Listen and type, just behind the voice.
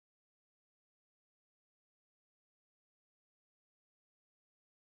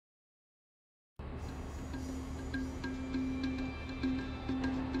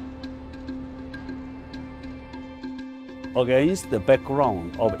Against the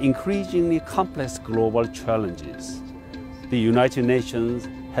background of increasingly complex global challenges, the United Nations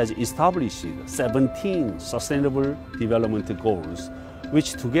has established 17 Sustainable Development Goals,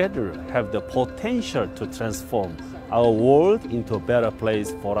 which together have the potential to transform our world into a better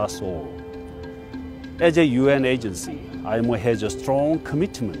place for us all. As a UN agency, IMO has a strong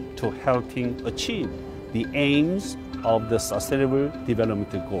commitment to helping achieve the aims of the Sustainable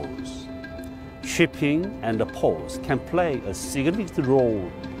Development Goals. Shipping and the ports can play a significant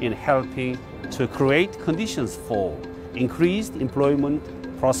role in helping to create conditions for increased employment,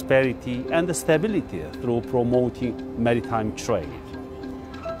 prosperity, and stability through promoting maritime trade.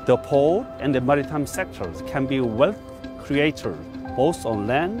 The port and the maritime sectors can be wealth creators both on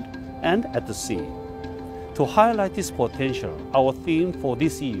land and at the sea. To highlight this potential, our theme for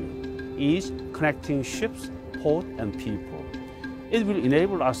this year is Connecting Ships, Port and People. It will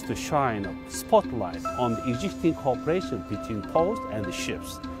enable us to shine a spotlight on the existing cooperation between ports and the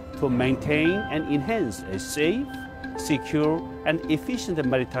ships to maintain and enhance a safe, secure and efficient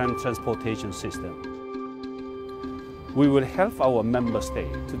maritime transportation system. We will help our member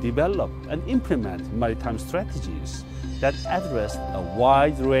states to develop and implement maritime strategies that address a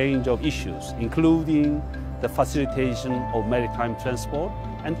wide range of issues, including the facilitation of maritime transport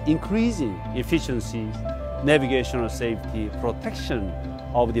and increasing efficiency, navigational safety, protection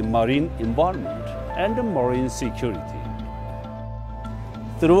of the marine environment, and marine security.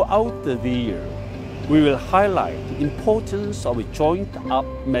 Throughout the year, we will highlight the importance of joined-up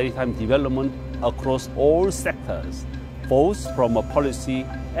maritime development across all sectors, both from a policy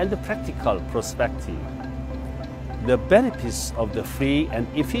and a practical perspective. The benefits of the free and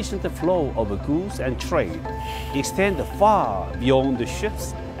efficient flow of goods and trade extend far beyond the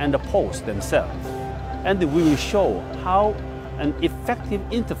ships and the ports themselves, and we will show how an effective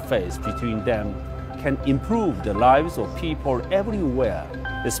interface between them can improve the lives of people everywhere,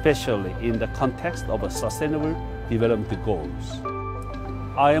 especially in the context of Sustainable Development Goals.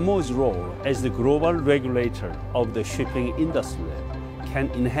 IMO's role as the global regulator of the shipping industry can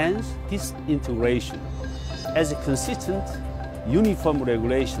enhance this integration, as a consistent, uniform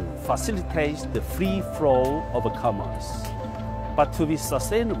regulation facilitates the free flow of commerce. But to be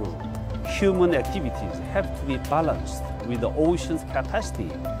sustainable, human activities have to be balanced with the ocean's capacity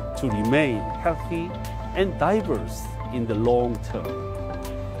to remain healthy and diverse in the long term.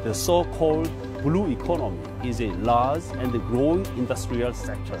 The so-called blue economy is a large and growing industrial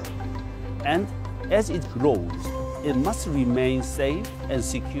sector, and as it grows, it must remain safe and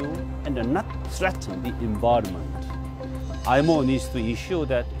secure and not threaten the environment. IMO needs to ensure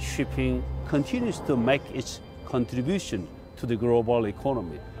that shipping continues to make its contribution to the global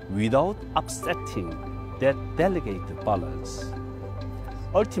economy without upsetting that delicate balance.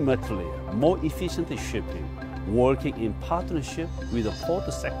 Ultimately, more efficient shipping, working in partnership with the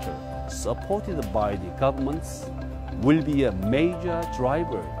port sector, supported by the governments, will be a major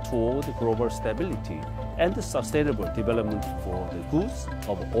driver toward global stability and sustainable development for the goods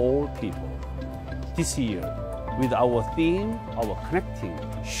of all people. This year, with our theme of connecting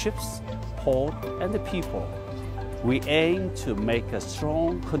ships, port, and the people, we aim to make a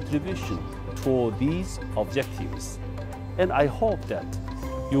strong contribution toward these objectives. And I hope that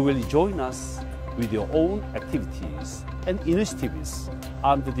you will join us with your own activities and initiatives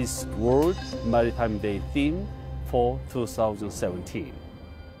under this World Maritime Day theme for 2017.